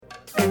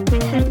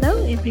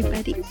Hello,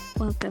 everybody.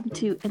 Welcome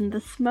to In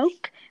the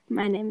Smoke.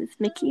 My name is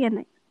Mickey,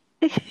 and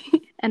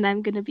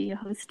I'm going to be your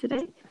host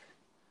today.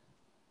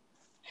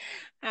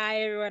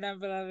 Hi, everyone. I'm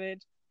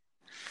Beloved.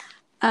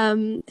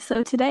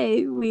 So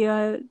today we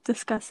are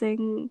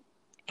discussing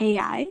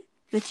AI,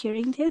 the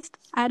Turing test.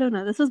 I don't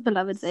know. This was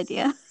Beloved's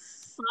idea.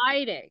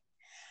 Exciting.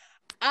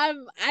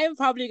 I'm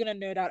probably gonna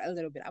nerd out a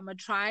little bit. I'm gonna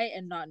try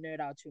and not nerd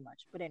out too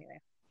much. But anyway,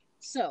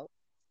 so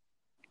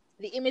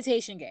The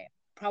Imitation Game,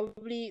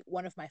 probably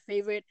one of my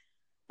favorite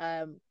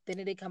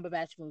Benedict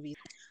Cumberbatch movies.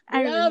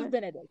 I Love remember.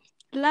 Benedict.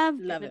 Love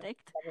Love Benedict.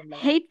 him. Love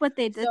him. Hate what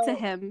they did to So,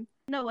 him.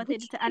 No, what they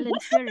did to Alan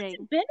what happened Turing.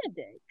 to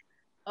Benedict?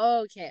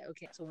 Okay.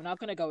 So we're not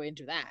gonna go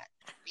into that.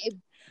 It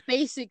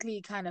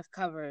basically kind of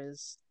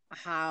covers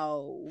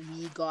how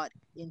we got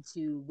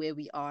into where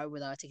we are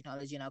with our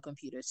technology and our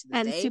computers to this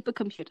And day.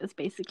 supercomputers,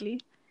 basically.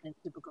 And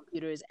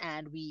supercomputers,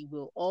 and we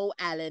will owe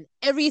Alan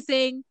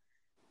everything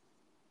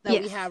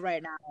that we have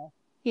right now.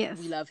 Yes.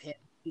 We love him.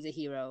 He's a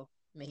hero.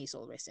 May his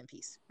soul rest in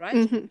peace. Right?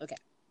 Mm-hmm. Okay.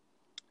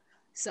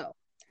 So,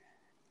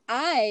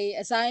 I,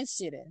 a science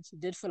student,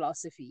 did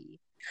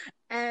philosophy,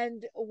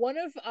 and one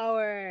of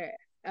our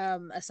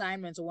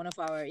assignments, or one of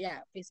our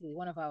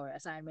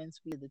assignments,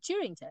 we did the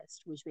Turing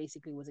test, which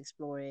basically was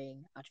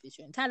exploring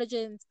artificial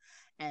intelligence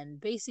and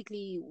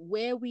basically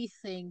where we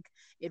think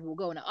it will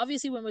go. Now,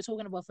 obviously, when we're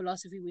talking about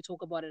philosophy, we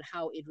talk about it,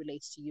 how it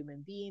relates to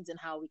human beings and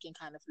how we can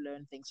kind of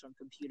learn things from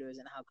computers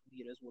and how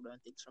computers will learn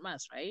things from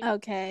us, right?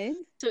 Okay.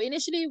 So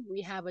initially,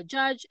 we have a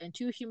judge and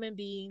two human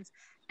beings,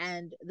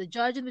 and the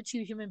judge and the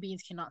two human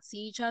beings cannot see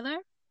each other.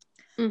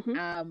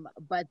 Mm-hmm.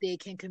 But they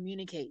can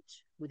communicate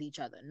with each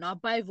other,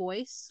 not by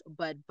voice,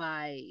 but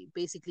by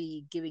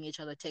basically giving each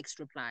other text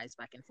replies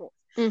back and forth.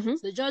 Mm-hmm. So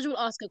the judge will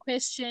ask a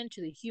question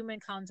to the human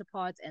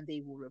counterparts, and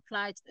they will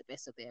reply to the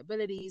best of their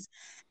abilities.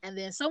 And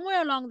then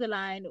somewhere along the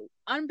line,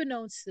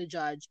 unbeknownst to the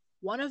judge,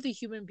 one of the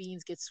human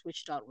beings gets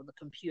switched out with a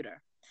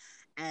computer.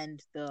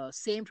 And the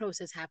same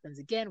process happens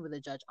again, where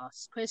the judge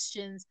asks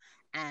questions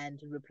and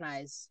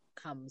replies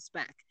comes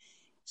back.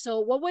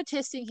 So what we're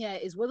testing here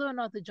is whether or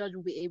not the judge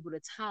will be able to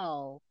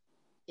tell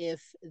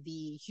if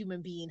the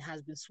human being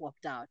has been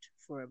swapped out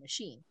for a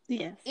machine.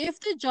 Yes. If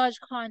the judge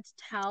can't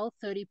tell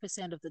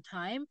 30% of the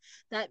time,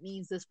 that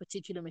means this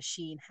particular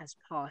machine has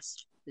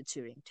passed the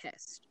Turing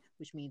test,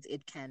 which means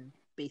it can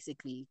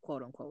basically,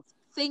 quote unquote,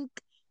 think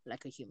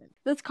like a human.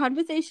 This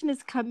conversation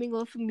is coming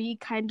off me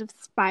kind of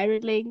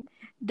spiraling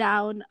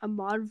down a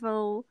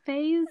Marvel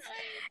phase,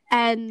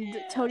 and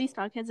Tony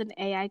Stark has an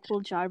AI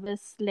called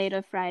Jarvis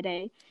later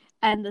Friday,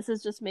 and this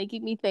is just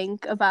making me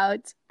think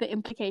about the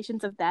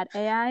implications of that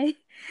AI.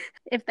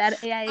 If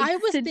that AI existed I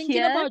was thinking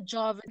here. about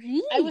Jarvis.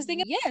 Really? I was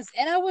thinking, yes,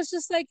 and I was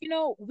just like,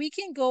 we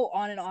can go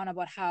on and on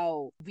about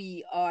how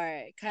we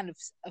are kind of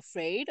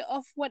afraid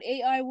of what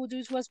AI will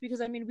do to us,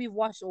 because I mean, we've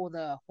watched all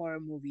the horror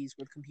movies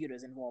with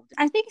computers involved.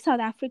 I think South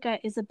Africa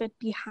is a bit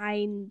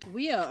behind.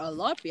 We are a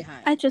lot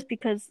behind. Just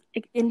because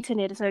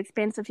internet is so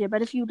expensive here.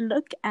 But if you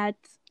look at,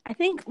 I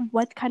think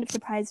what kind of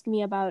surprised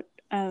me about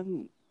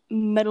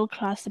middle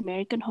class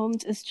American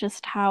homes is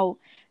just how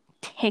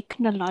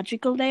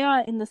technological they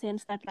are, in the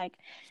sense that like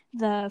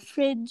the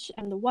fridge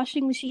and the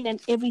washing machine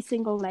and every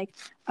single like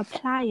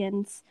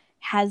appliance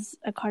has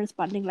a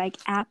corresponding like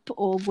app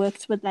or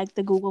works with like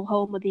the Google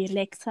Home or the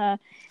Alexa,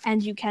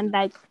 and you can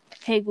like,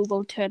 hey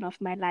Google, turn off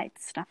my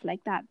lights, stuff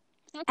like that.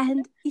 Okay.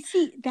 And you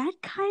see, that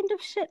kind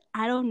of shit,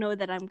 I don't know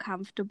that I'm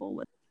comfortable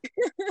with.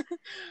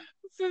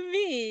 For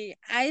me,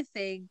 I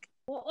think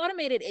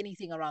automated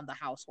anything around the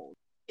household.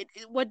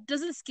 What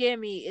doesn't scare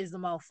me is the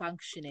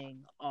malfunctioning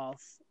of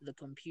the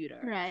computer.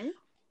 Right.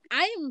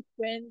 I am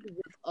friends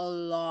with a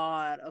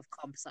lot of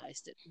comp sci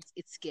students.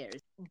 It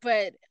scares.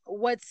 But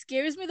what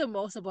scares me the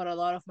most about a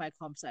lot of my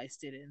comp sci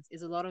students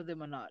is a lot of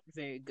them are not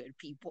very good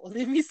people.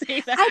 Let me say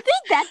that. I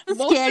think that's the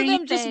most scary of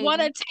them thing. just want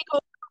to take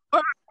over the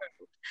world.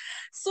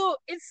 So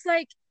it's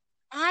like,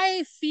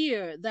 I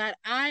fear that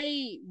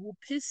I will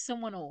piss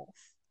someone off,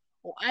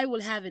 or I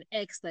will have an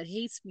ex that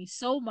hates me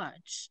so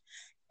much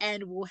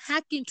and will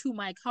hack into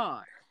my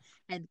car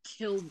and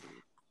kill me.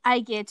 I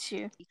get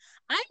you.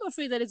 I'm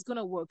afraid that it's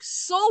gonna work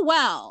so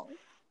well,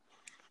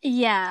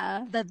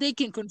 that they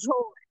can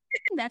control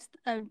it. That's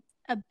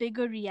a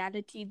bigger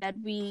reality that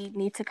we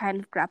need to kind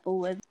of grapple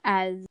with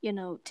as,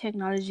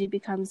 technology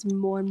becomes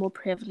more and more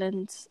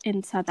prevalent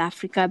in South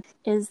Africa,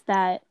 is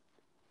that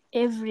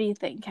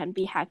everything can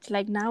be hacked.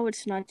 Like now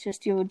it's not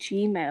just your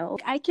Gmail.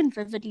 I can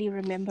vividly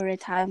remember a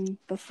time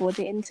before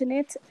the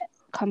internet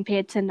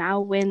compared to now,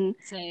 when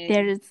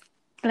there is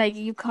like,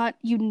 you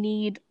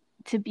need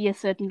to be a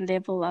certain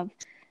level of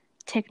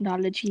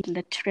technology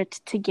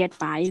literate to get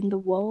by in the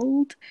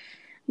world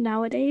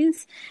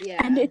nowadays. Yeah.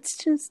 And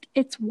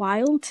it's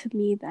wild to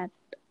me that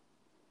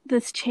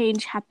this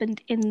change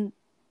happened in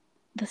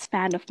the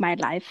span of my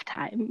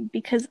lifetime,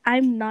 because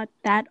I'm not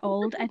that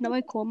old. I know I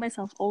call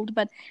myself old,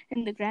 but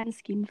in the grand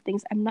scheme of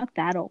things, I'm not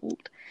that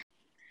old.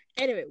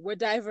 Anyway, we're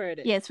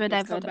diverted. Yes, we're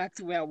Let's diverted. come back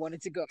to where I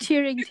wanted to go.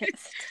 Turing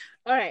test.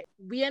 All right,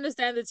 we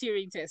understand the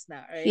Turing test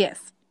now, right? Yes.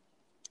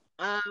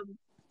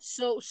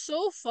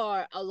 So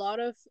far, a lot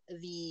of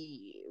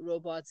the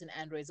robots and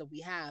androids that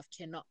we have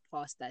cannot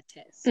pass that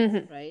test,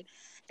 Mm-hmm. right?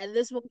 And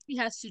this mostly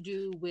has to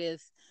do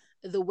with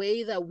the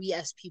way that we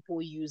as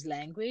people use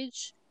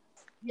language.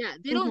 Yeah,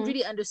 they don't Mm-hmm.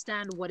 really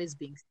understand what is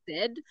being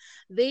said.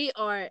 There's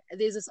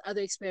this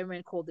other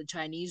experiment called the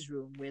Chinese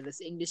room where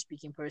this English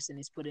speaking person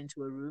is put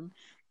into a room,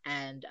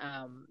 and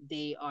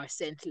they are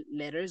sent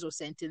letters or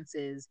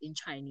sentences in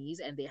Chinese,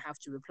 and they have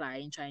to reply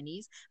in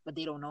Chinese, but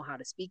they don't know how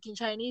to speak in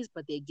Chinese,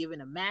 but they're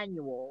given a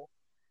manual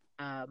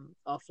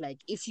of like,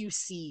 if you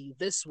see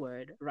this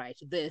word, write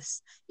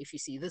this, if you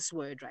see this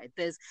word, write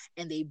this,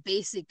 and they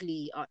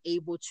basically are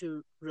able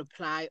to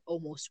reply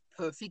almost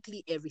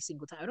perfectly every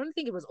single time. I don't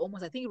think it was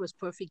almost, I think it was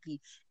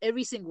perfectly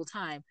every single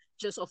time,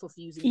 just off of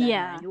using that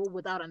Yeah. manual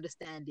without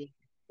understanding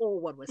all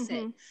what was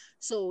said. Mm-hmm.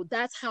 So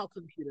that's how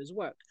computers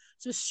work.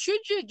 So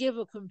should you give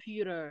a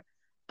computer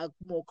a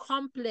more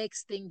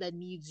complex thing that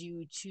needs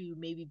you to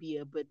maybe be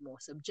a bit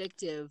more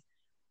subjective,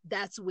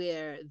 that's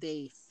where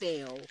they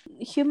fail.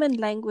 Human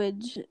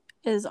language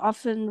is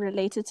often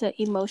related to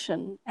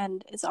emotion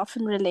and is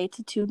often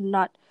related to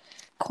not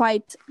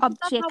quite That's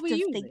how we objective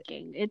use it.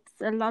 thinking. It's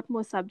a lot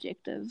more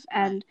subjective.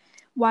 Right. And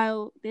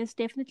while there's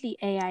definitely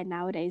AI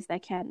nowadays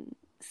that can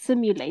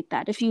simulate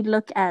that, if you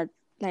look at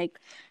like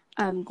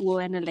Google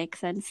and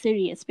Alexa and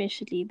Siri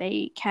especially,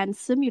 they can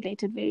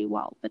simulate it very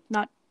well, but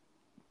not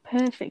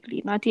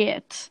perfectly, not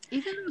yet.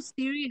 Even though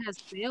Siri has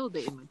failed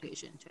the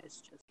imitation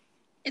test.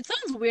 It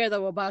sounds weird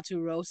that we're about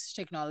to roast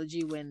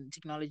technology when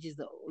technology is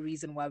the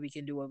reason why we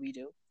can do what we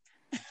do.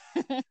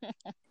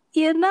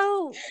 You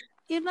know,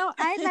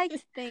 I like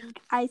to think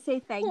I say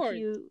thank course.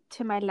 you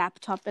to my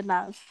laptop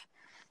enough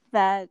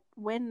that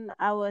when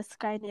our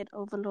Skynet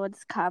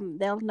overlords come,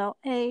 they'll know,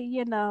 hey,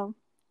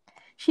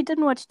 she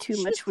didn't watch too She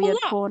was much weird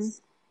porn.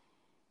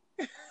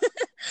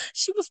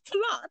 She was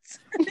polite.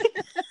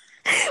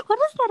 What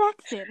was that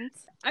accent?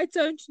 I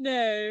don't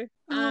know.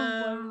 Oh,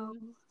 wow.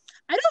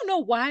 I don't know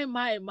why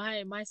my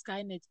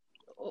Skynet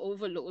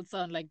overload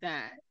sound like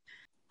that.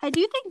 I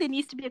do think there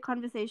needs to be a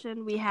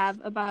conversation we have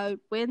about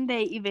when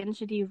they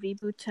eventually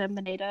reboot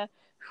Terminator,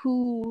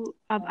 who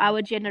of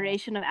our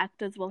generation of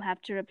actors will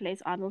have to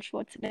replace Arnold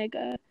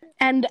Schwarzenegger,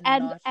 and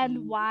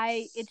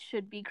why it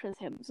should be Chris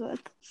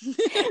Hemsworth.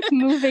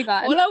 Moving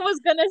on. All I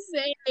was gonna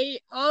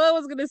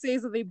say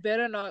is that they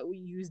better not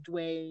use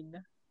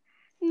Dwayne.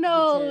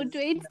 No,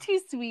 Dwayne's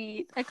too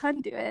sweet. I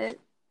can't do it.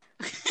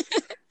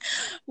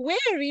 We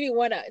really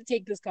want to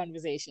take this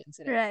conversation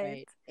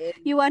today, right?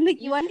 You want to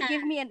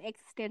give me an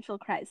existential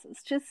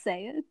crisis? Just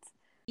say it.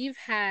 We've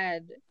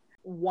had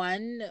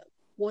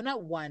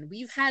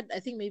we've had, I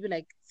think, maybe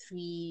like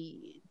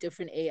 3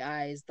 different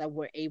AIs that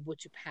were able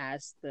to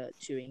pass the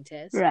Turing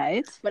test.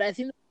 Right. But I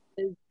think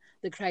the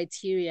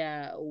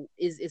criteria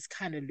is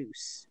kind of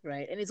loose,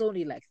 right? And it's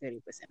only like 30%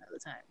 of the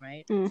time,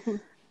 right? Mm-hmm.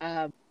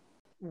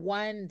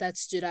 One that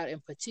stood out in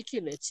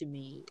particular to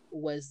me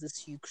was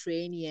this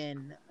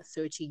Ukrainian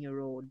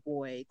 13-year-old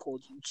boy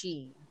called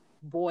Eugene.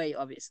 Boy,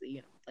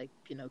 obviously, like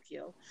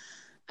Pinocchio,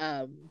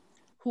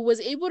 who was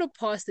able to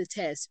pass the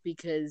test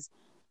because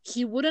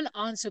he wouldn't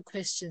answer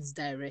questions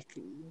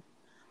directly.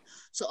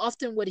 So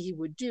often what he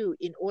would do,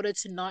 in order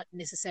to not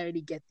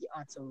necessarily get the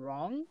answer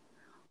wrong,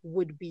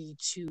 would be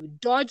to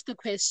dodge the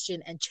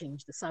question and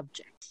change the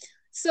subject.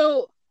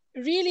 So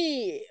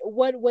really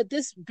what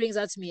this brings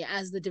out to me,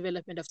 as the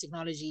development of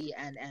technology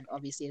and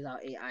obviously as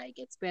our AI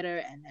gets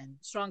better and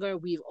stronger,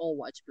 we've all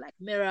watched Black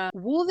Mirror.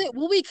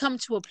 Will we come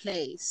to a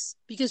place,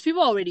 because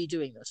people are already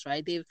doing this,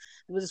 right? There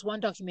was this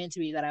one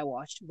documentary that I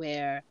watched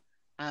where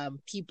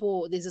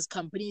there's this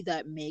company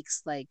that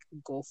makes like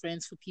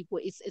girlfriends for people.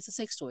 It's a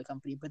sex toy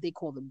company, but they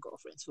call them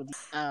girlfriends for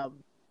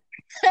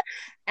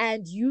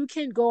and you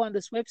can go on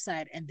this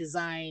website and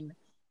design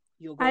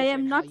your girlfriend. I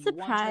am not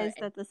surprised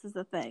that this is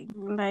a thing.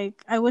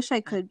 Like, I wish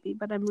I could be,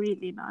 but I'm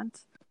really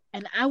not.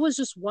 And I was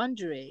just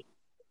wondering,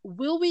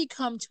 will we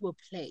come to a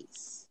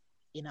place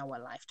in our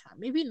lifetime,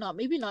 maybe not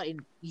in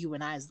you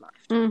and I's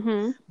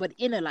lifetime, but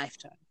in a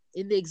lifetime,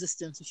 in the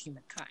existence of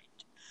humankind,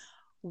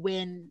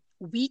 when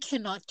we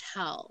cannot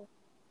tell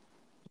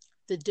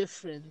the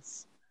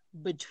difference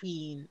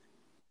between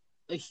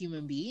a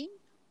human being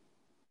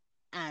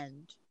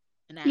and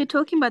an animal? You're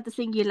talking about the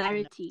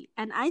singularity,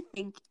 and I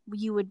think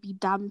you would be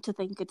dumb to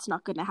think it's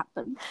not going to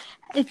happen.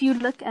 If you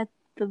look at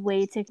the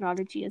way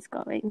technology is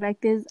going,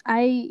 like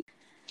I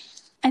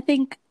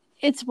think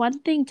it's one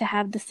thing to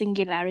have the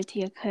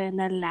singularity occur in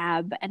a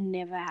lab and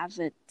never have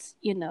it,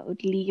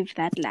 leave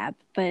that lab.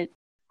 But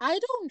I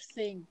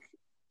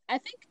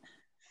think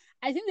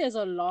there's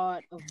a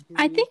lot of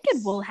I think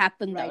it will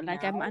happen though.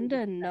 Like, I'm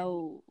under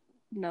no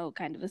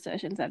kind of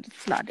assertions that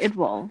it's not. It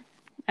will.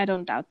 I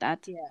don't doubt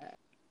that. Yeah.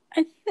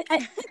 I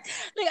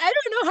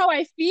don't know how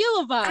I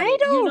feel about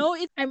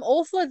it. I'm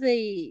all for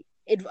the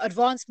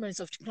advancements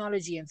of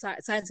technology and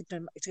science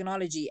and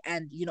technology,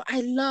 and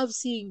I love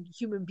seeing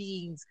human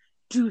beings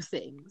do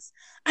things.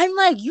 I'm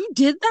like, you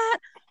did that?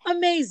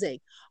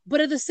 Amazing.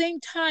 But at the same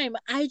time,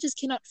 I just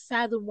cannot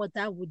fathom what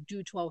that would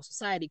do to our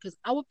society, because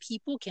our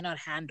people cannot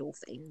handle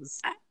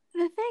things.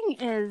 The thing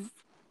is,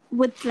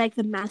 with like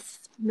the mass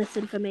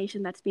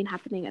misinformation that's been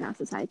happening in our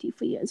society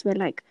for years, where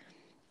like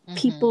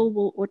people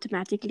will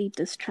automatically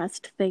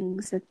distrust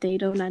things that they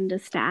don't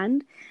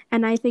understand.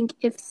 And I think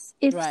if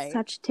Right.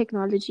 such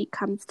technology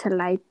comes to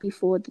light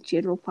before the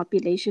general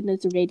population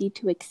is ready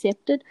to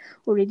accept it,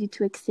 or ready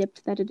to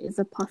accept that it is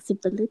a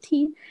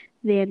possibility,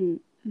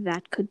 then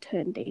that could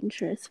turn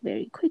dangerous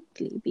very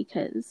quickly,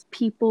 because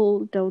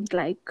people don't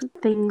like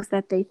things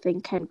that they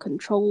think can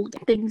control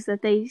them, things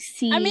that they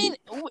see. I mean,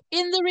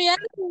 in the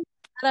reality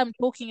that I'm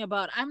talking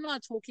about, I'm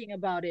not talking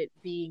about it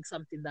being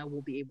something that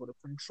will be able to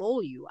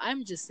control you.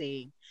 I'm just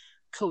saying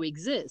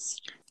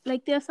coexist.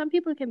 Like, there are some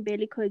people who can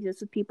barely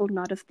coexist with people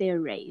not of their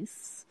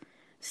race.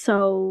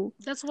 So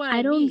That's what I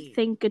I don't mean.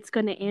 think it's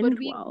going to But end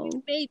well.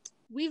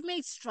 we've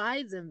made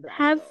strides in that.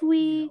 Have though, we?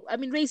 You know? I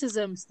mean,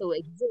 racism still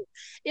exists.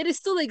 It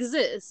still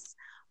exists,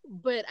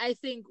 but I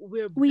think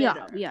we're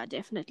better. We are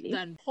definitely.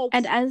 Than hopefully.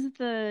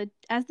 And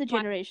as the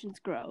generations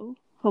grow,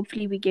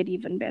 hopefully we get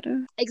even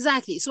better.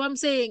 Exactly. So I'm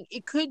saying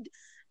it could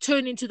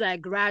turn into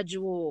that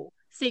gradual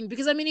thing,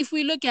 because I mean, if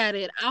we look at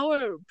it,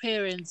 our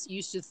parents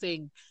used to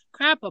think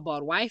crap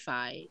about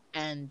Wi-Fi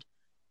and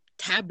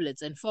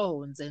tablets and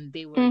phones, and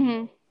they were, you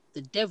know,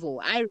 the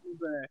devil. I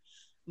remember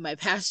my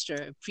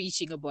pastor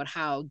preaching about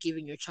how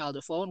giving your child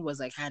a phone was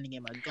like handing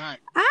him a gun.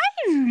 I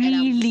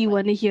really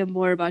want to hear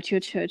more about your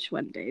church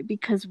one day,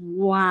 because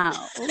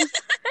wow.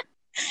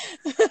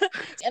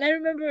 And I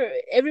remember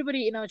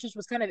everybody in our church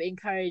was kind of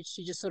encouraged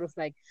to just sort of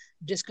like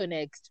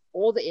disconnect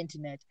all the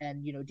internet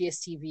and, you know,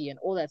 DSTV and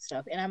all that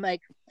stuff. And I'm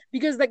like,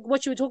 because like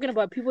what you were talking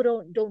about, people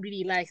don't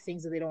really like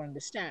things that they don't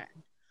understand.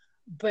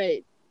 But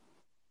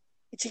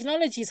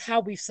technology is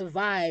how we've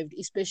survived,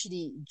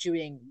 especially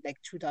during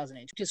like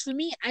 2008. Because for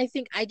me, I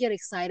think I get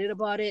excited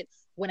about it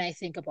when I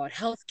think about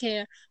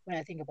healthcare, when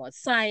I think about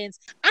science.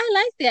 I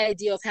like the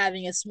idea of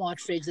having a smart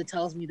fridge that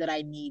tells me that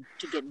I need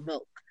to get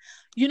milk.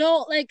 You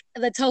know, like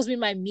that tells me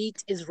my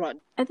meat is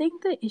rotten. I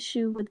think the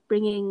issue with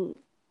bringing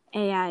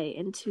AI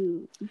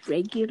into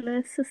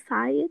regular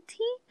society,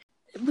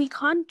 we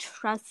can't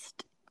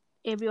trust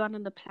everyone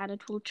on the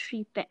planet will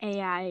treat the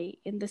AI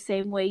in the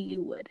same way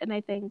you would. And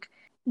I think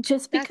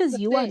just because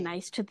you are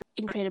nice to the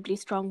incredibly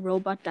strong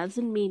robot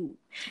doesn't mean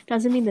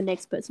the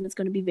next person is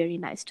going to be very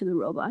nice to the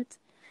robot.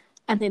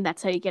 And then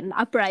that's how you get an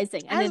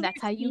uprising, and then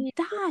that's how you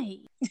die.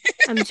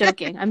 I'm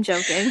joking.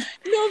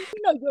 No,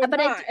 you're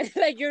not.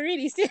 Like, you're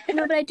really serious.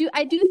 No, but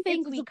I do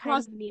think we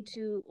kind of need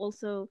to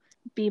also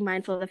be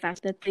mindful of the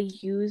fact that the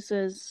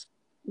users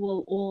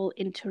will all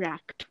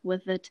interact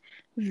with it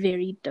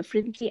very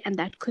differently, and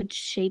that could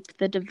shape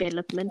the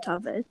development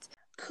of it.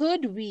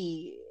 Could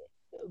we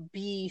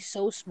be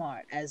so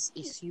smart as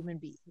human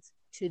beings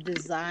to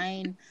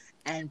design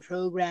and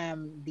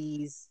program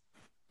these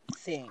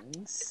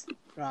things,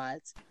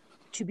 right,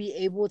 to be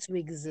able to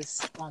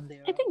exist on their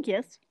own? I think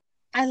yes.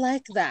 I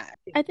like that.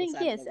 I think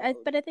yes,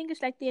 but I think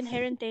it's like the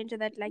inherent danger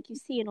that, like, you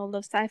see in all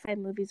those sci-fi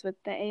movies with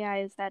the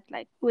AI, is that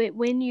like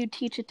when you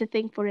teach it to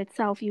think for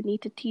itself, you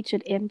need to teach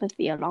it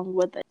empathy along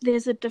with it.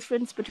 There's a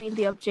difference between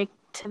the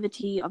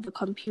objectivity of the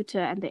computer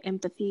and the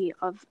empathy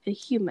of a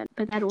human,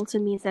 but that also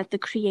means that the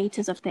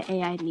creators of the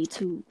AI need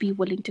to be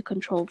willing to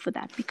control for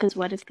that, because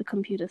what if the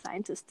computer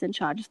scientists in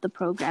charge of the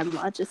program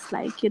are just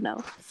like, you know,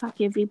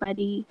 fuck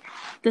everybody,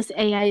 this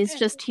AI is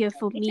just here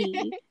for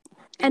me.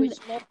 And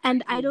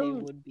I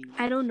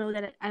don't know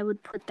that I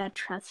would put that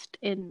trust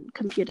in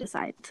computer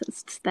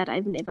scientists that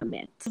I've never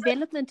met.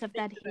 Development of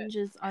that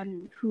hinges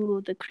on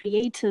who the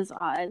creators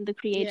are, and the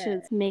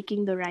creators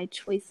making the right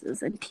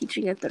choices and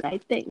teaching it the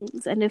right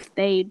things. And if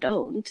they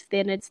don't,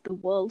 then it's the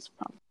world's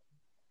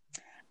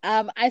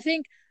problem. I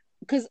think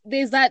because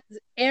there's that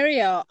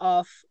area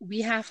of, we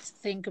have to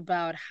think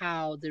about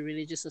how the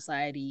religious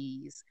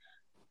societies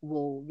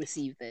will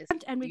receive this,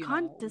 and we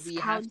can't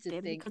discount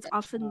them, because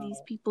often these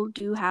people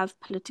do have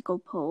political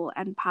pull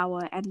and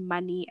power and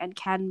money and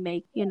can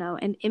make, you know,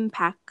 an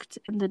impact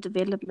in the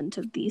development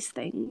of these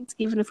things,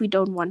 even if we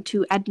don't want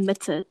to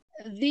admit it.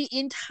 The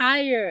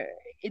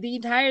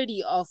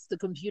entirety of the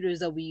computers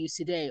that we use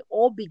today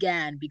all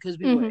began because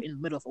we were in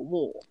the middle of a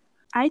war.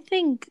 I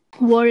think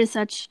war is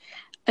such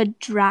a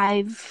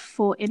drive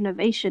for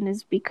innovation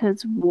is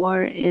because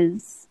war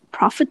is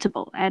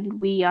profitable,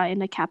 and we are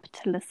in a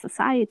capitalist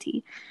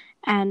society.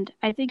 And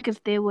I think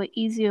if there were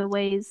easier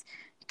ways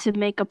to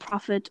make a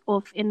profit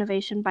off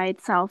innovation by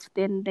itself,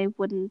 then they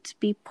wouldn't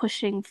be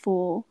pushing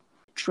for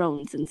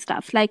drones and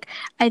stuff. Like,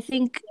 I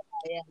think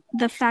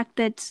the fact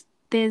that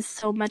there's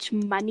so much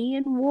money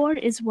in war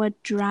is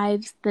what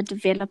drives the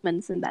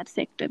developments in that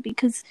sector,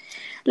 because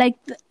like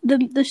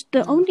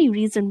the only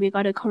reason we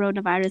got a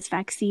coronavirus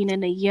vaccine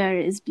in a year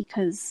is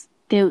because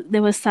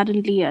there was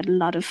suddenly a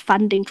lot of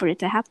funding for it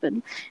to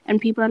happen. And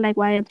people are like,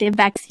 why aren't there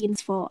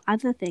vaccines for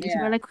other things?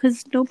 Yeah. We're like,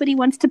 because nobody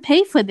wants to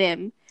pay for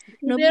them.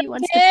 Nobody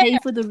wants to pay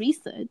for the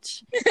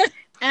research.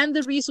 And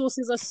the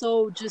resources are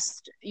so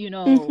just, you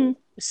know,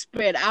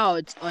 spread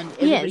out on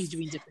everybody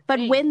doing different but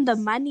things. When the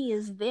money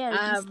is there,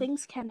 these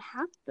things can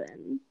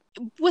happen.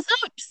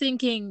 Without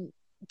thinking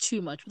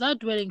without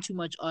dwelling too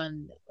much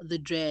on the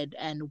dread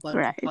and what could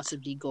Right.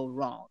 possibly go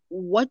wrong,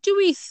 what do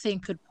we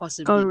think could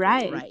possibly Go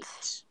right. go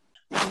right?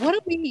 What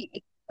are we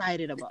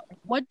excited about?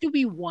 What do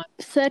we want?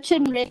 Search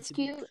and technology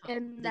to rescue become?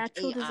 in Like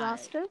natural AI.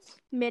 disasters.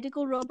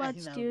 Medical I think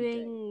robots that would be good.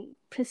 doing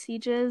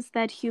procedures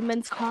that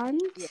humans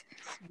can't. Yes.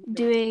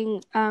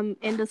 Doing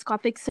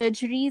endoscopic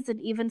surgeries and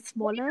even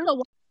smaller.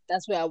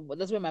 That's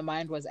where my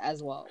mind was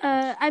as well.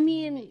 I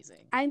mean,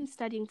 Amazing. I'm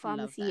studying Love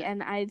pharmacy that.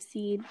 and I've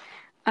seen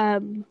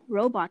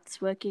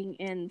robots working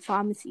in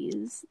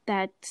pharmacies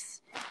that,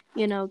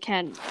 you know,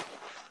 can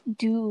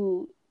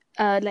do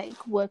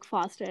like work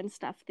faster and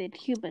stuff than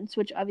humans,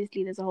 which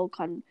obviously there's a whole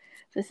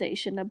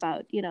conversation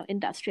about, you know,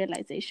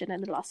 industrialization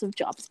and the loss of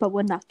jobs, but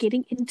we're not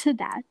getting into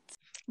that.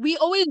 We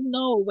always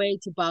know a way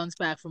to bounce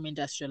back from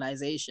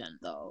industrialization,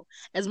 though.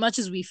 As much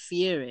as we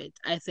fear it,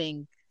 I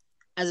think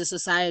as a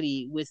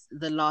society, with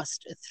the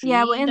last 3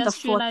 Yeah, we're in the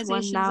fourth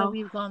one industrializations now. that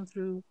we've gone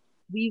through,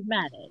 we've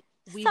managed.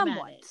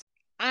 Somewhat.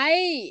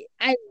 I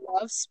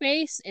love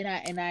space, and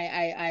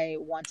I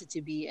wanted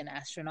to be an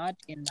astronaut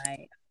in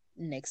my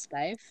next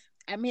life.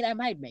 I mean, I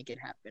might make it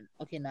happen.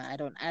 Okay, no, I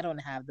don't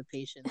have the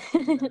patience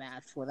and the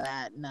math for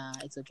that. Nah,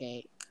 it's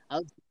okay.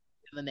 I'll do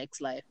it in the next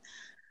life.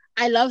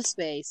 I love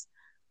space,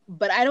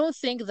 but I don't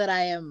think that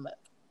I am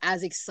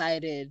as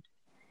excited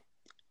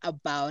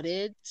about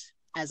it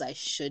as I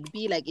should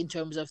be, like in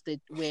terms of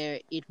where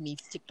it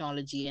meets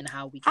technology and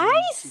how we can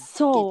use it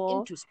to get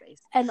into space.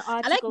 An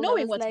article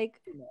knowing that was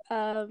like,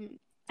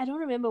 I don't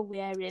remember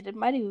where I read it.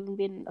 Might have even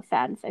been a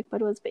fanfic,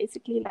 but it was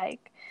basically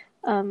like,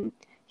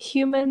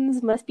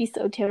 humans must be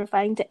so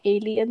terrifying to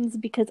aliens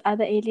because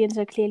other aliens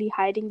are clearly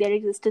hiding their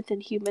existence,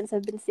 and humans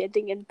have been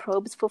sending in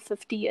probes for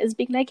 50 years,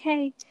 being like,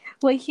 "Hey,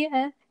 we're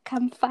here.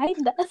 Come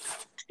find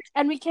us."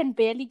 And we can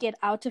barely get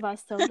out of our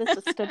solar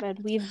system, and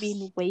we've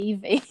been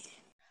waving.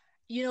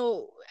 You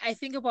know, I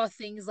think about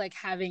things like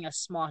having a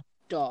smart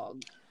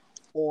dog,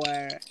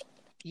 or,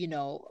 you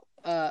know,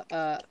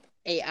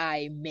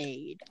 AI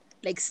maid,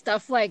 like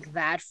stuff like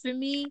that for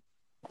me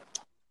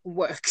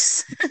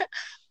works.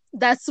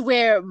 That's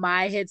where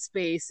my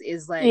headspace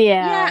is like,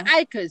 yeah,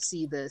 I could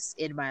see this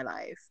in my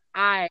life.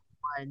 I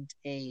want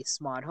a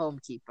smart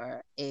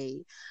homekeeper,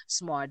 a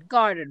smart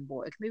garden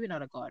boy. Maybe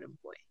not a garden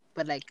boy,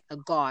 but like a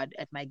guard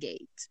at my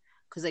gate.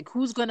 Because like,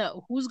 who's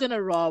gonna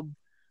rob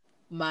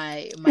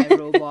my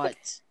robot?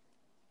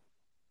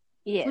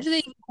 Yes. What do they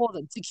even call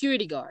them?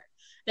 Security guard.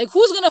 Like,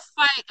 who's gonna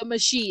fight a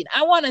machine?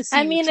 I want to see.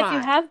 I mean, if you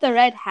have the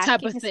right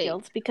hacking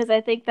skills, because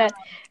I think that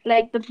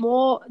like the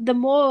more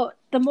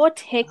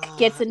tech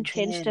gets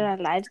entrenched in our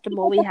lives, the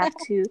more we have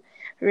to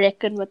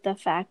reckon with the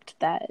fact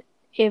that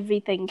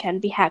everything can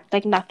be hacked.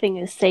 Like nothing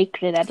is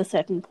sacred at a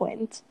certain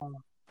point.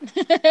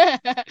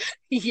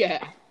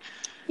 Yeah.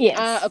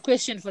 Yes. A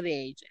question for the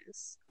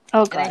ages.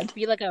 Oh God. And I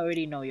feel like I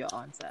already know your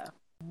answer.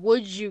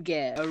 Would you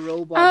get a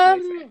robot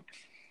boyfriend?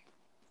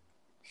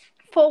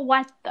 For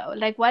what though?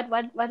 Like what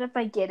am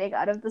I getting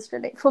out of this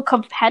relationship? For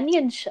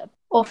companionship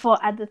or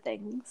for other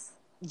things?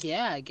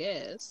 Yeah, I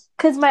guess.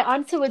 Because my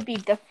answer would be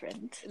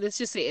different. Let's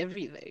just say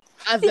everything.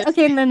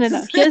 Okay, no.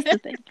 Here's the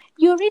thing.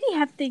 You already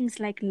have things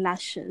like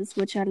Lushes,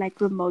 which are like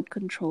remote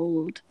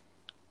controlled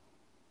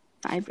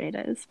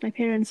vibrators. My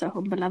parents are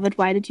home, beloved.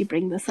 Why did you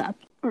bring this up?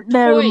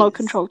 They're remote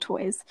control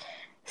toys.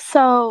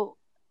 So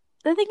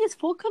the thing is,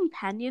 for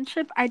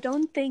companionship, I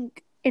don't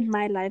think in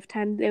my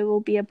lifetime there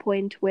will be a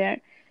point where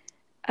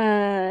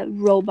a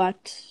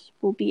robot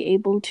will be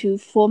able to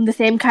form the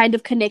same kind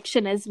of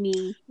connection as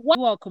me.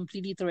 Well,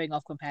 completely throwing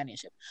off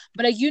companionship,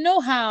 but like, you know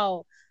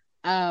how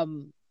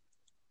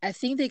I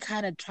think they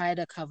kind of try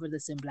to cover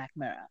this in Black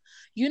Mirror.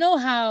 You know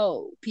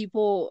how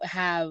people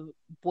have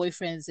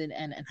boyfriends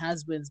and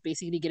husbands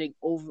basically getting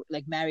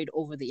married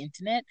over the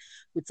internet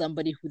with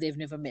somebody who they've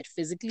never met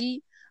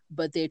physically,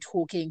 but they're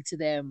talking to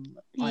them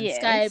on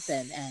Skype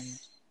and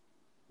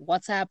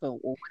WhatsApp or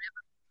whatever.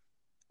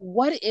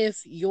 What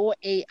if your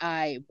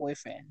AI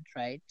boyfriend,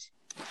 right,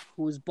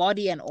 whose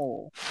body and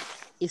all,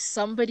 is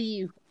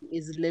somebody who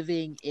is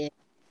living in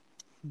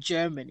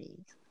Germany,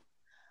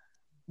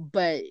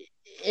 but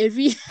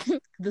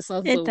this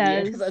sounds so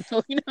weird because I'm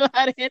talking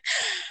about it.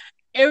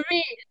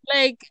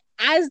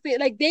 As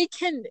they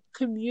can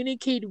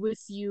communicate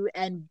with you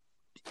and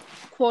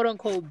quote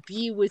unquote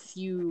be with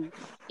you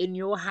in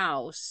your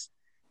house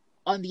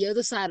on the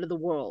other side of the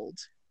world,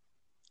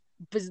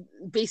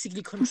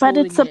 basically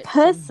controlling it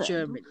from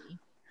Germany.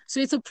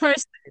 So it's a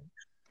person.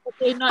 But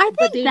they're not,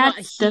 I think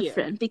that's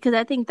different because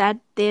I think that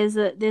there's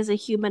a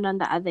human on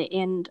the other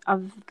end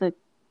of the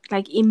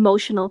like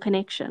emotional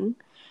connection.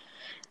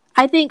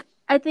 I think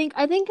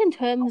in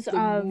terms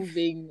of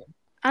moving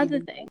other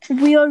things,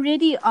 we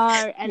already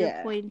are at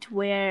a point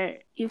where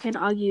you can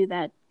argue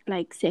that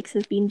like sex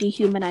has been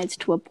dehumanized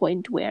to a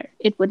point where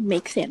it would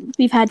make sense.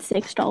 We've had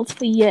sex dolls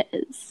for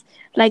years.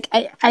 Like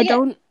I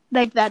don't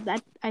like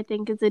that I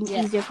think is an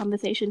easier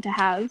conversation to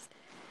have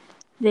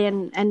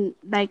than an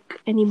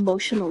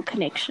emotional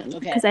connection.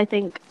 Because I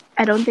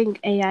don't think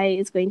AI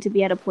is going to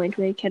be at a point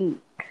where it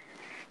can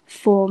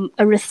form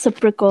a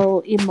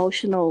reciprocal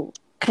emotional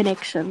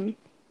connection.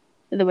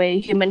 the way a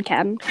human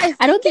can. I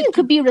I don't think it it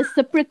could be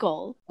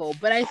reciprocal.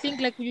 but I think,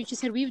 like you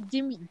just said, we've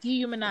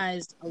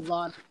dehumanized a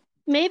lot.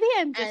 Maybe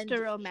I'm just And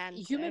a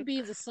romantic. human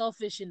beings are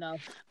selfish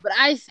enough. But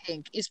I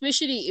think,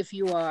 especially if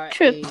you are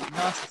True. a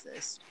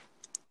narcissist,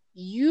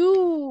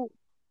 you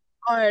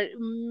are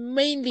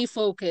mainly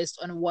focused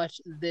on what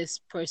this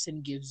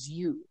person gives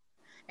you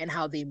and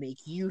how they make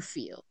you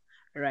feel,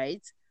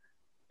 right?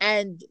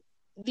 And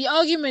the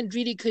argument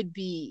really could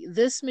be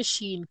this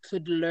machine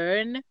could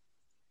learn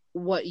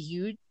what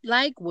you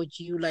like to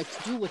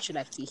do, what you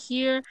like to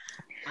hear.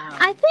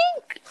 I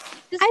think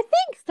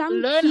some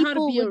learn how to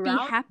people be would be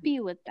around happy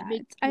with and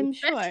make that. you feel I'm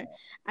sure.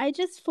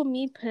 special. For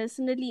me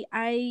personally,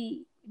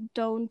 I'm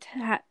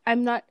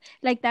not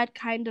like that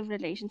kind of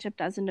relationship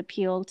doesn't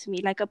appeal to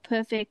me. Like a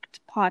perfect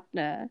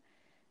partner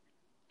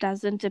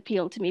doesn't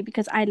appeal to me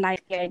because I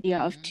like the idea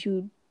of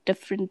two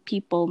different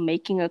people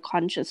making a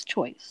conscious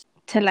choice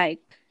to like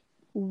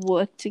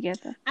work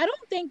together. I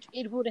don't think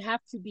it would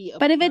have to be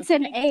but if it's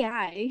an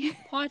AI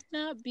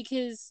partner,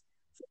 because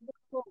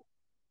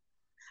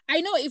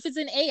I know if it's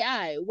an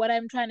AI, what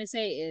I'm trying to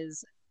say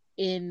is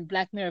in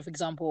Black Mirror, for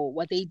example,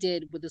 what they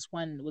did with this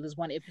one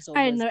episode.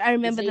 I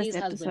remember this this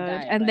episode,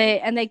 died, and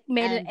right? they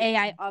made an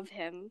AI of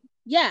him.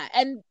 Yeah,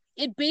 and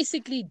it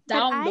basically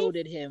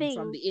downloaded him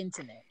from the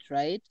internet,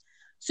 right?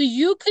 So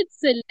you could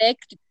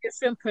select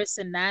different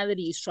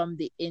personalities from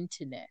the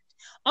internet.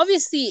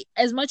 Obviously,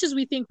 as much as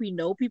we think we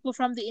know people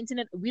from the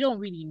internet, we don't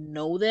really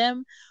know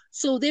them.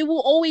 So there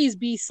will always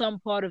be some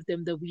part of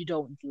them that we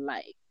don't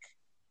like,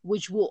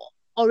 which will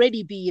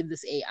already be in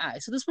this AI.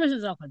 So this person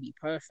is not going to be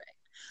perfect.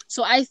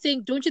 So I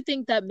think, don't you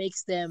think that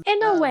makes them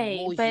in a way,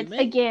 more but human?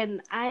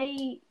 again,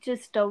 I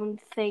just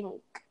don't think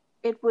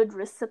it would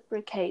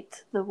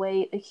reciprocate the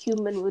way a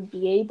human would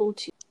be able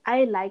to.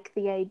 I like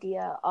the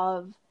idea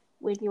of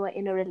when you are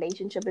in a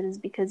relationship, it is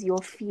because your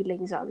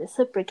feelings are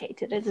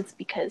reciprocated. It's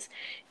because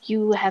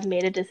you have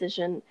made a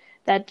decision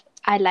that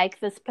I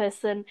like this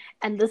person,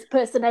 and this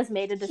person has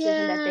made a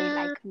decision that they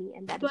like me,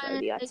 and that is why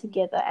we are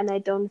together. And I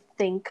don't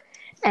think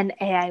an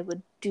AI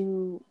would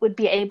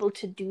be able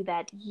to do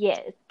that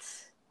yet.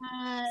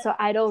 So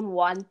I don't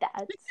want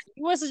that.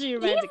 You are such a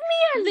romantic.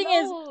 Leave me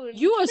alone. The thing is,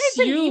 you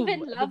assume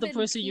that the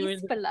person you're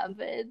in,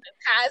 beloved.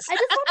 I just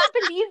want to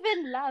believe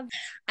in love.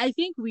 I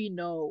think we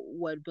know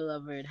what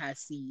Beloved has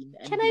seen.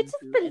 And can I just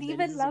believe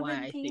in love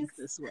and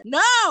peace?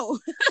 No!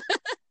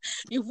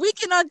 If we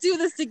cannot do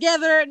this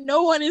together,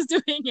 no one is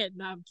doing it.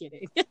 No, I'm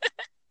kidding.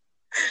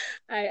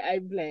 I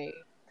play.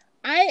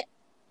 I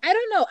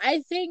don't know.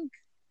 I think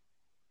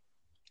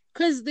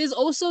because there's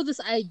also this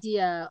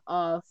idea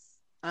of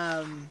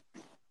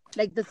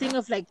like the thing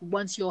of like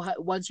once your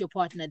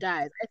partner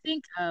dies. I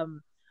think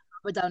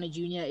Robert Downey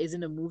Jr. is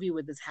in a movie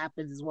where this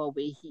happens as well,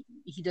 where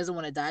he doesn't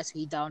want to die, so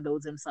he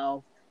downloads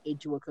himself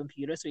into a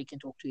computer so he can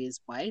talk to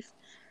his wife.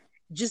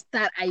 Just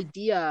that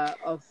idea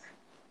of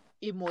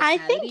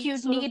immortality. I think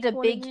you'd need a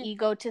big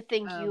ego to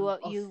think you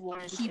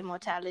want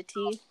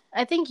immortality.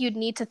 I think you'd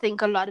need to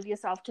think a lot of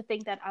yourself to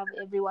think that of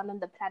everyone on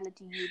the planet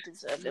you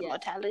deserve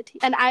immortality.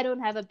 And I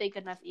don't have a big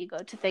enough ego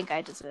to think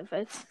I deserve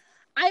it.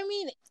 I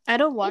mean, I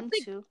don't want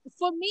to.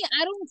 For me,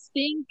 I don't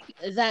think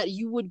that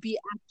you would be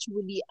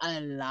actually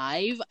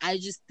alive. I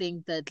just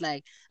think that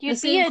like you'd the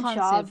same be a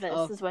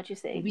Jarvis, is what you're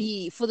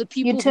saying. For the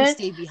people who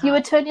stay behind, you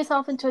would turn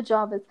yourself into a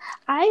Jarvis.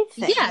 I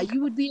think. Yeah,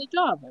 you would be a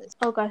Jarvis.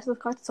 Oh gosh, this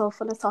got so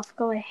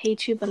philosophical. I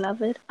hate you,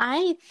 beloved.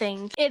 I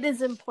think it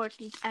is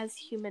important as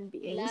human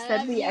beings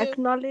that we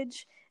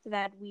acknowledge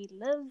that we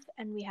live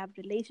and we have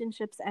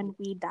relationships and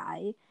we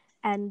die,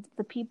 and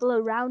the people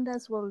around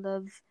us will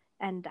live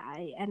and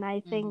die. And I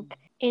think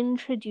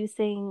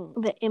introducing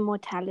the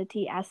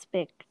immortality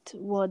aspect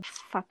would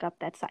fuck up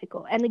that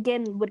cycle. And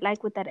again, with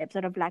that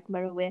episode of Black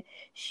Mirror where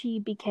she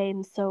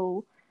became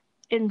so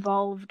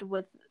involved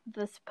with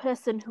this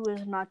person who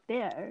is not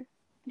there.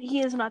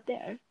 He is not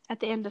there at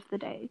the end of the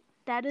day.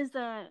 That is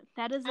a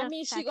I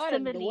mean, she got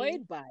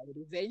annoyed by it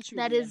eventually.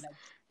 That is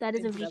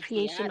a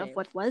recreation of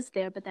what was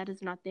there, but that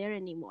is not there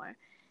anymore.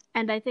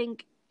 And I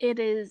think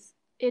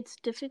it's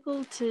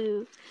difficult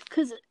to,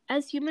 because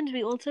as humans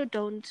we also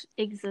don't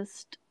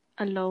exist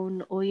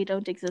alone, or you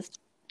don't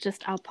exist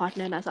just our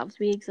partner and ourselves.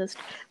 We exist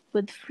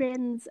with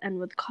friends and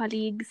with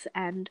colleagues,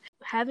 and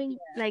having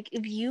like,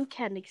 if you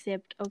can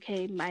accept,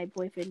 okay, my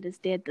boyfriend is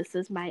dead, this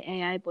is my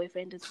AI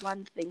boyfriend, is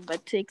one thing,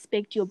 but to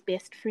expect your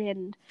best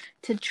friend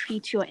to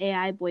treat your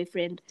AI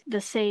boyfriend the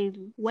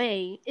same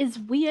way is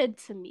weird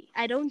to me.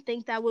 I don't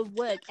think that would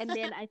work. And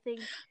then I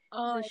think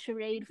the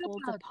charade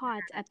falls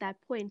apart at that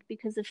point,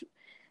 because if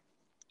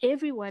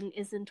everyone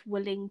isn't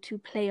willing to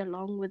play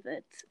along with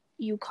it,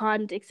 you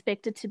can't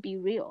expect it to be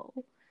real.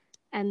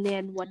 And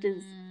then what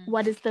is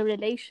the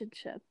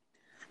relationship?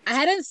 I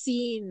hadn't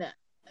seen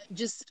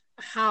just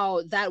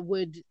how that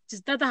would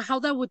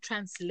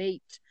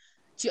translate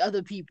to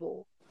other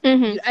people.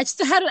 I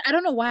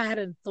don't know why I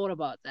hadn't thought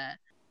about that.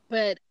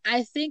 But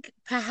I think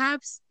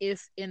perhaps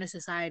if in a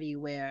society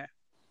where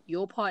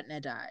your partner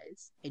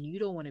dies and you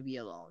don't want to be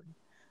alone,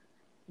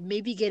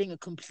 maybe getting a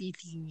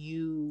completely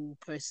new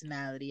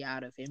personality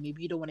out of him.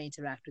 Maybe you don't want to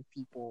interact with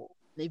people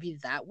maybe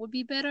that would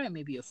be better, and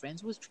maybe your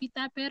friends would treat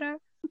that better.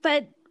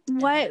 But And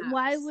why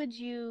perhaps would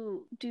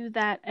you do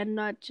that and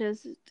not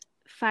just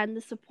find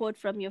the support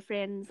from your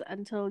friends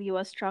until you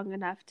are strong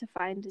enough to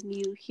find a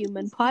new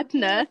human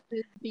partner?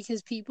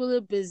 because people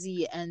are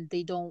busy and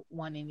they don't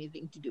want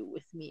anything to do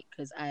with me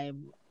because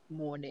I'm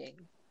mourning.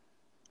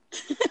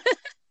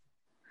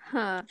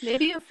 Huh.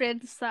 Maybe your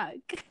friends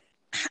suck.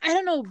 I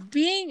don't know.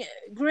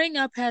 Growing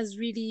up has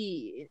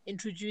really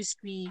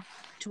introduced me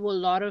to a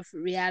lot of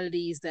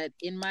realities that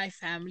in my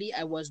family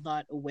I was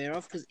not aware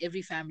of, because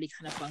every family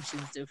kind of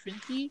functions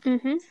differently.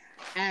 Mm-hmm.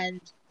 And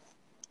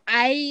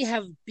I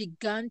have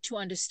begun to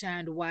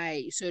understand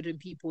why certain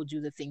people do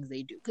the things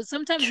they do. Because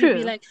sometimes you'll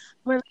be True. like,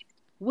 well,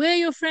 where are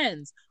your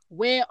friends?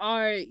 Where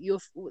are your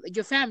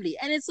family?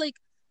 And it's like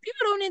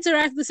people don't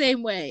interact the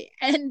same way,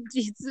 and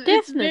it's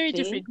very Definitely.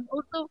 different.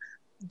 Also,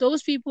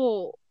 those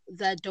people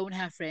that don't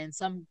have friends,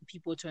 some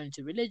people turn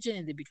to religion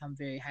and they become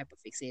very hyper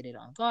fixated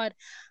on God,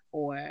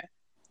 or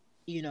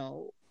you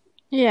know,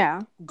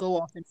 Yeah. go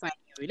off and find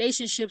new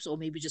relationships, or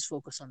maybe just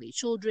focus on their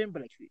children.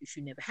 But like, if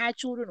you never had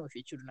children, or if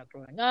your children are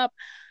growing up,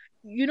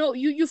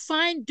 you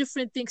find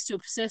different things to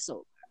obsess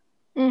over.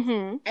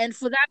 Mm-hmm. And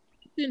for that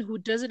person who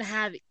doesn't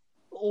have,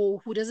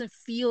 or who doesn't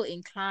feel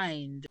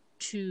inclined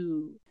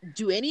to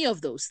do any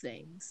of those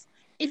things,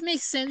 it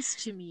makes sense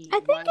to me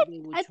why they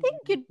would I turn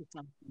think it to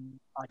something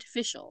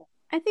artificial.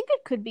 I think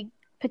it could be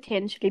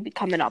potentially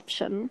become an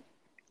option.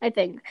 I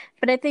think,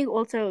 but I think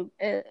also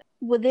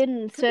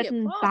within It could be a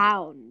certain problem.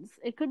 bounds,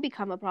 it could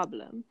become a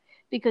problem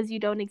because you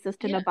don't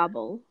exist in a Yeah,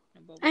 bubble.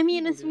 but I with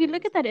mean, people if they we don't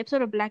look at that exist,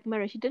 episode of Black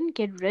Mirror, she didn't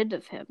get rid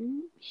of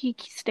him. He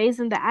stays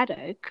in the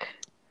attic.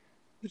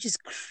 which is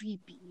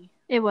creepy.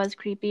 It was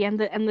creepy, and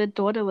the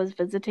daughter was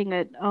visiting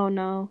it. Oh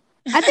no.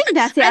 I think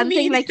that's the I other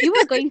thing. mean, Like, you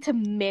were going to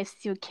mess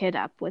your kid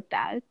up with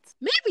that.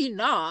 maybe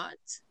not,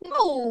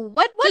 No,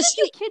 what because is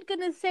your kid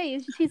gonna say?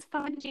 She's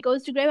fine. She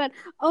goes to grandma.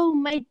 Oh,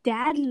 my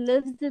dad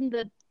lives in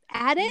the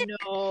attic,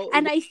 no,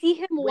 and I see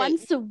him wait,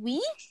 once a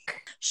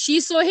week. she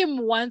saw him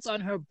once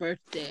on her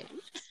birthday.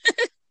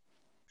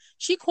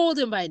 She called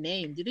him by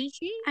name, didn't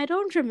she? I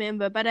don't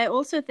remember, but I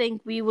also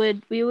think we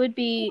would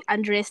be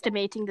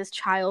underestimating this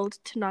child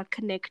to not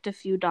connect a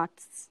few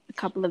dots a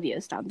couple of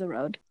years down the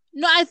road.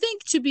 No, I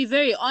think, to be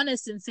very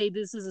honest and say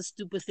this is a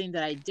stupid thing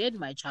that I did,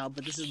 my child,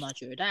 but this is not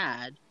your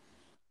dad.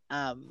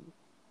 Um,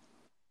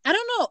 I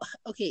don't know.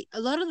 Okay, a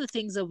lot of the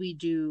things that we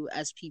do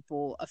as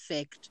people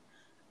affect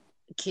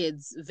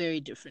kids very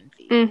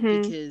differently,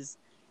 Mm-hmm. because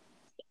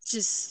it's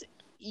just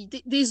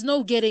there's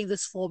no getting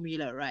this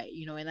formula right,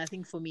 and I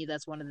think for me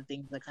that's one of the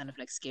things that kind of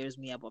like scares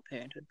me about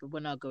parenthood, but we're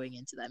not going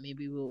into that.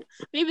 Maybe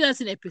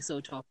that's an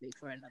episode topic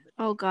for another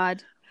Oh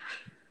God.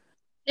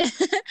 day.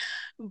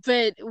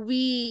 But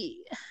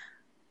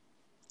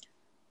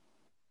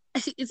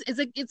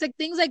it's like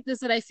things like this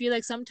that I feel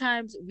like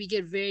sometimes we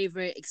get very,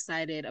 very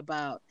excited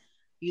about,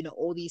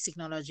 all these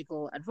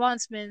technological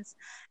advancements,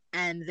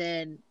 and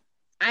then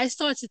I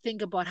start to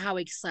think about how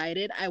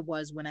excited I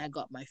was when I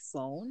got my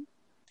phone,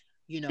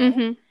 you know,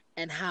 Mm-hmm.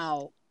 and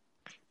how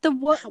The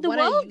what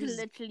I world use.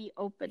 literally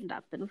opened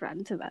up in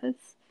front of us.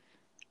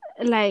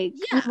 Like,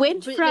 we Yeah,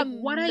 went but like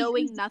what from I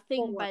knowing used it nothing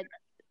for but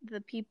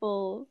the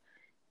people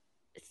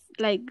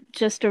like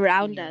just in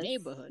around your us,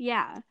 neighborhood.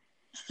 yeah,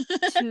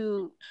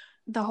 to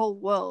the whole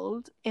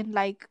world in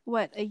like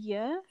what, a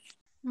year?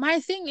 My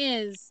thing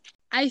is,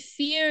 I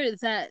fear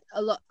that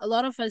a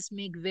lot of us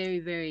make very,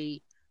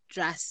 very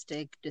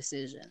drastic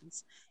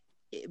decisions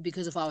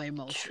because of our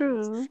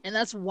emotions, True. and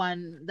that's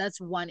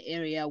one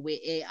area where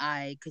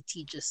AI could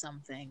teach us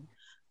something,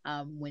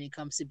 when it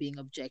comes to being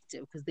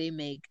objective, because they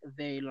make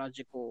very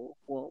logical,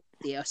 well,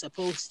 they are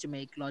supposed to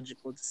make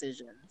logical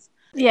decisions,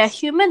 Yeah,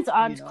 humans you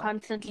aren't know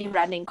constantly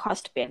running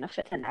cost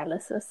benefit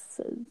analysis.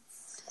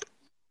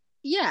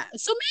 yeah,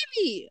 so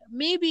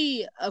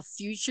maybe a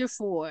future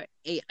for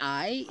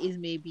AI is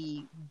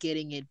maybe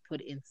getting it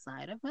put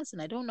inside of us,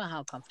 and I don't know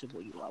how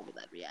comfortable you are with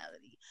that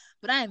reality,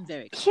 but I am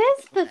very Here's comfortable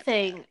with the that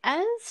thing, reality.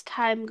 as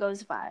time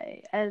goes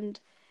by and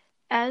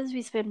as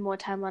we spend more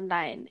time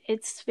online,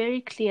 it's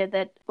very clear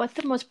that what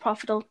the most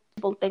profitable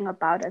thing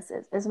about us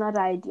is not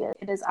idea,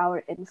 it is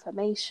our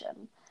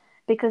information.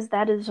 Because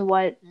that is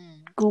what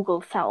Mm.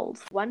 Google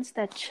sells. Once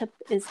that chip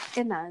is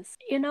in us,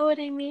 you know what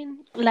I mean?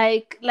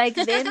 Like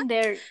then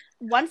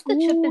once the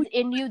chip Ooh, is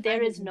in you, there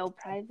kind of is no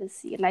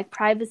privacy. Like,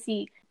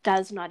 privacy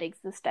does not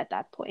exist at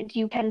that point.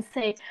 You can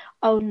say,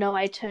 "Oh no,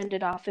 I turned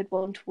it off. It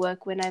won't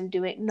work when I'm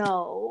doing."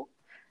 No,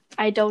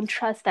 I don't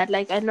trust that.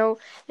 Like, I know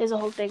there's a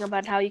whole thing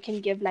about how you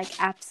can give like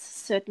apps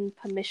certain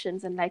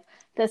permissions, and like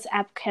this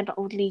app can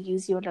only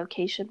use your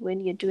location when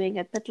you're doing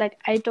it. But like,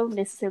 I don't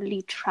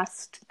necessarily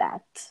trust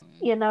that.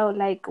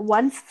 Like,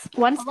 once a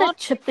the lot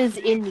chip is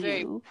of in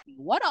very. you,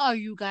 What are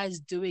you guys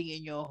doing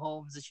in your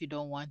homes that you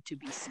don't want to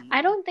be I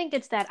seen? don't think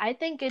it's that. I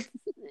think it's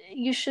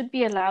you should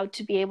be allowed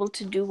to be able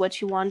to do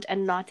what you want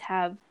and not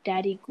have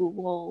Daddy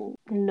Google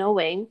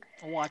knowing.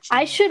 I Watching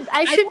it. should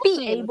I I should don't be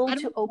say, like, able I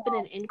to don't open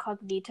an know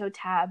incognito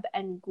tab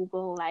and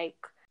Google like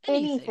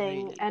anything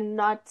anything really. and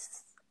not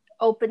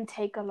open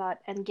Take a Lot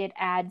and get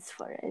ads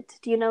for it.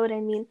 Do you know what I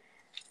mean?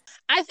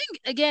 I think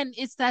again,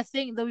 it's that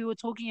thing that we were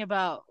talking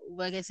about.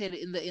 Like I said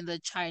in the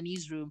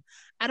Chinese room,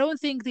 I don't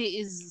think there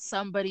is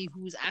somebody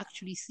who's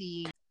actually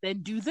seeing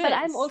then do But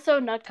I'm this also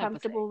not type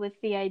of thing. comfortable with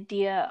the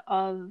idea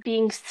of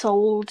being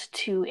sold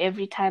to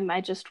every time I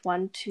just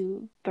want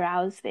to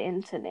browse the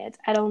internet.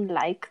 I don't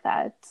like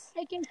that.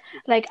 I guess,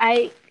 Like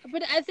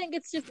but I think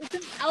it's an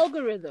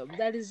algorithm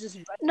that is just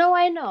no,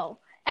 I know.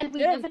 And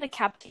we running. live in a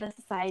capitalist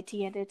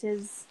society and it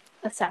is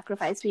a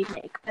sacrifice we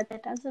make, but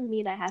that doesn't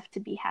mean I have to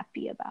be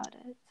happy about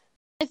it.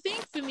 I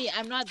think for me,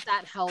 I'm not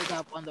that held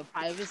up on the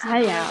privacy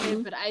I part of it,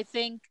 am. but I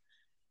think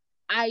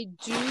I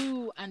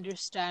do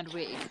understand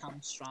where it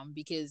comes from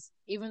because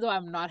even though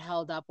I'm not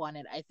held up on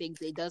it, I think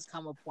there does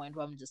come a point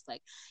where I'm just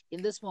like,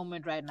 in this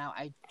moment right now,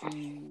 I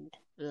do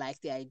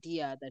like the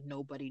idea that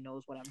nobody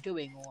knows what I'm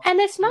doing or And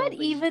it's not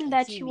nobody even can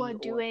that see you are me or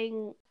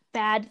doing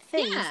bad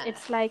things. yeah,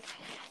 It's like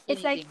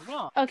anything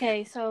wrong.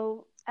 okay,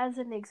 so as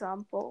an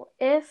example,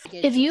 if I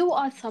get if your you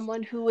are point.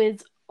 someone who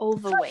is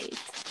overweight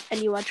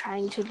and you are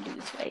trying to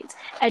lose weight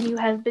and you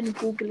have been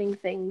googling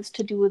things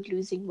to do with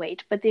losing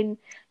weight, but then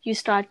you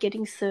start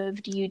getting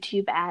served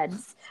YouTube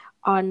ads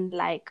on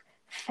like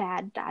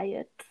fad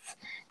diets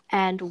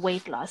and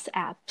weight loss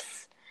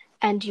apps,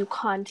 and you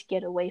can't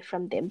get away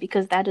from them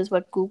because that is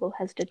what Google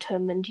has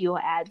determined your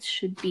ads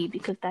should be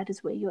because that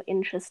is where your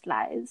interest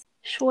lies.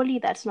 Surely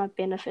that's not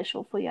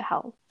beneficial for your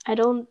health. I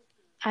don't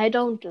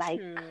like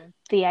True.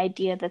 the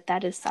idea that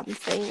that is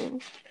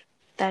something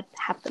that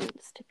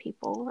happens to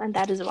people, and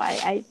that is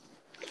why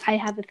I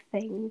have a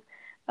thing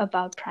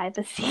about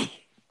privacy.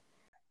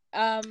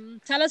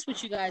 Tell us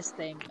what you guys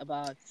think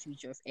about the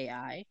future of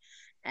AI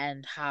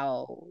and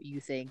how you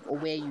think or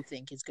where you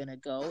think it's gonna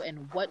go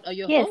and what are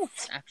your Yes.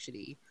 hopes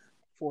actually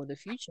for the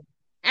future.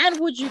 And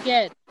would you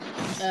get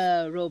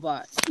a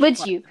robot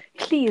Would you partner?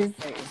 please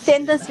Very interested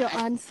send in us that.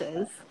 your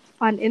answers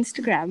on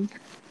Instagram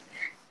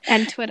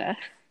and Twitter?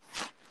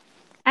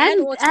 And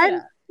And or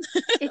and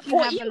Twitter if you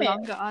or have a email.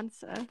 longer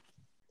answer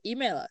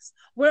Email us.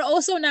 We're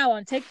also now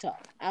on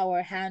TikTok.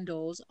 Our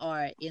handles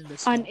are in the on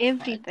smoke pod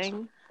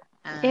everything,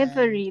 and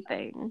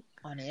everything.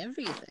 on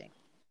everything.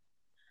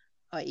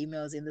 Our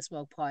email is in the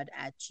smokepod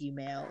at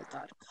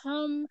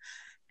gmail.com.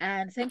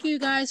 And thank you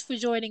guys for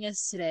joining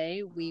us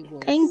today. We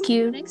will Thank see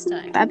you you. next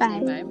time. Bye Say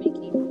bye. bye,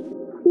 Mickey.